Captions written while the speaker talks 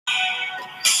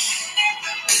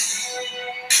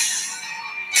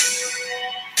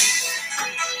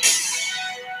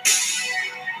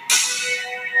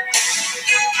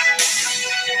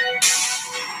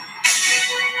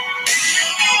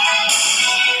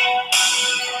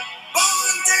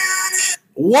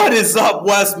What is up,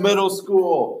 West Middle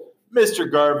School?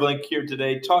 Mr. Garblink here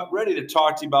today, ready to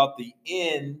talk to you about the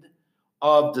end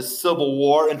of the Civil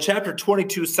War. And Chapter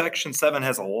 22, Section 7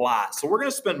 has a lot. So we're going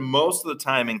to spend most of the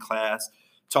time in class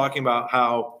talking about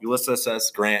how Ulysses S.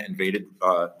 Grant invaded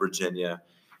Virginia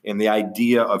and the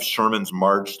idea of Sherman's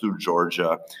march through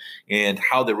Georgia and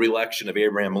how the re-election of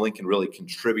Abraham Lincoln really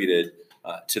contributed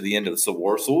to the end of the Civil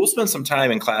War. So we'll spend some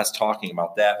time in class talking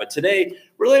about that. But today,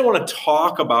 really I want to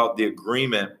talk about the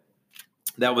agreement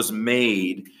that was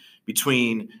made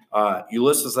between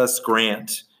Ulysses S.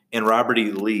 Grant and Robert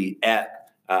E. Lee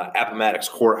at Appomattox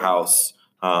Courthouse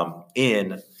in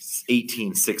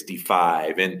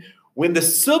 1865. And when the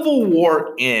Civil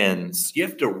War ends, you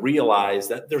have to realize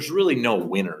that there's really no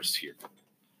winners here.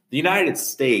 The United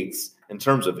States, in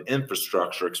terms of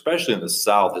infrastructure, especially in the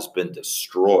South, has been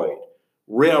destroyed.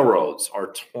 Railroads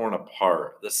are torn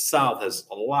apart. The South has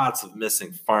lots of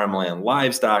missing farmland.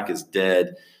 Livestock is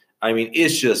dead. I mean,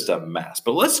 it's just a mess.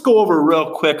 But let's go over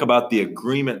real quick about the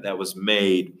agreement that was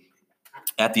made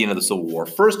at the end of the Civil War.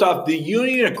 First off, the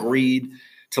Union agreed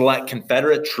to let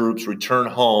Confederate troops return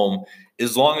home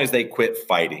as long as they quit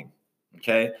fighting.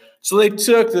 Okay? So they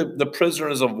took the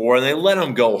prisoners of war and they let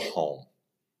them go home.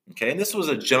 Okay, and this was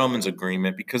a gentleman's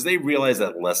agreement because they realized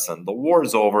that, listen, the war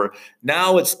is over.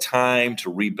 Now it's time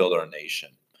to rebuild our nation.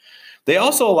 They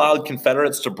also allowed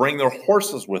Confederates to bring their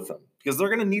horses with them because they're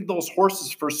going to need those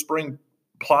horses for spring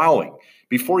plowing.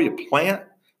 Before you plant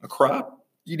a crop,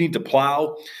 you need to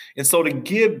plow. And so to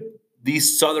give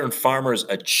these Southern farmers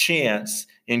a chance,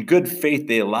 in good faith,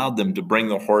 they allowed them to bring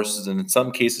their horses and in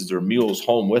some cases their mules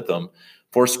home with them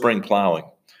for spring plowing.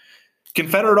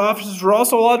 Confederate officers were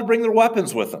also allowed to bring their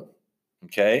weapons with them,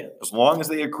 okay, as long as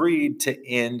they agreed to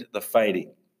end the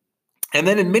fighting. And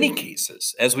then in many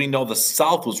cases, as we know, the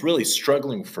South was really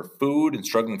struggling for food and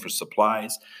struggling for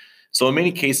supplies. So in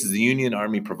many cases, the Union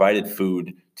Army provided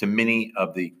food to many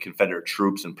of the Confederate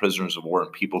troops and prisoners of war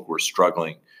and people who were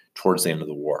struggling towards the end of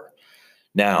the war.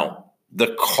 Now,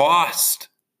 the cost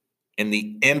and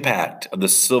the impact of the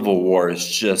Civil War is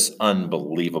just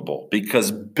unbelievable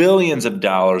because billions of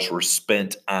dollars were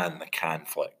spent on the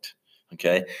conflict,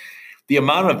 okay? The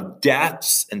amount of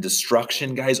deaths and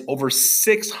destruction, guys, over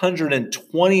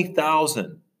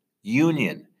 620,000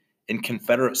 Union and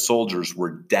Confederate soldiers were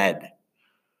dead.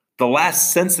 The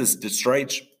last census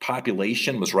Detroit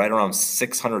population was right around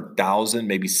 600,000,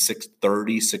 maybe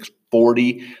 630,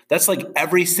 640. That's like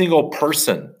every single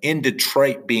person in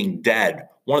Detroit being dead.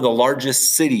 One of the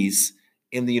largest cities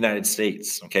in the United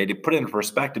States, okay? To put it in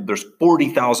perspective, there's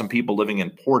 40,000 people living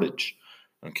in Portage,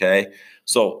 okay?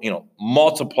 So,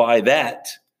 multiply that,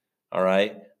 all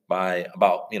right, by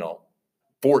about,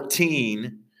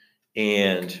 14,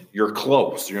 and you're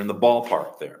close. You're in the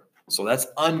ballpark there. So that's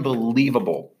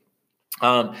unbelievable.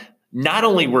 Not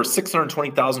only were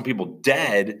 620,000 people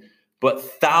dead, but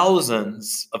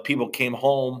thousands of people came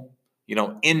home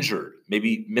injured,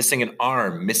 maybe missing an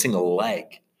arm, missing a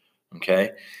leg,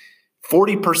 okay?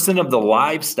 40% of the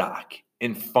livestock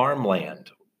in farmland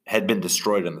had been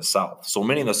destroyed in the South. So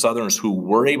many of the Southerners who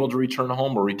were able to return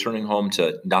home were returning home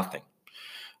to nothing.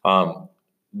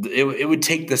 It would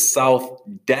take the South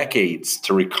decades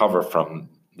to recover from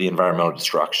the environmental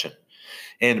destruction.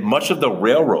 And much of the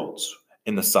railroads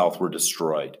in the South were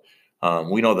destroyed.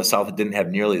 We know the South didn't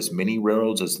have nearly as many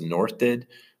railroads as the North did.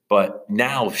 But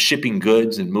now shipping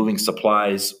goods and moving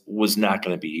supplies was not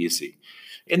going to be easy.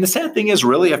 And the sad thing is,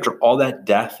 really, after all that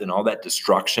death and all that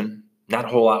destruction, not a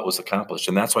whole lot was accomplished.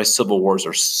 And that's why civil wars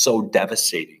are so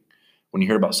devastating. When you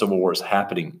hear about civil wars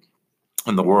happening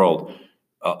in the world,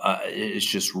 it's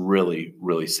just really,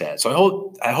 really sad.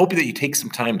 So I hope that you take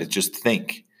some time to just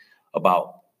think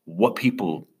about what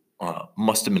people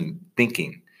must have been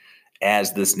thinking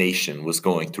as this nation was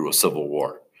going through a civil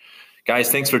war.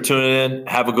 Guys, thanks for tuning in.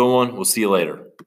 Have a good one. We'll see you later.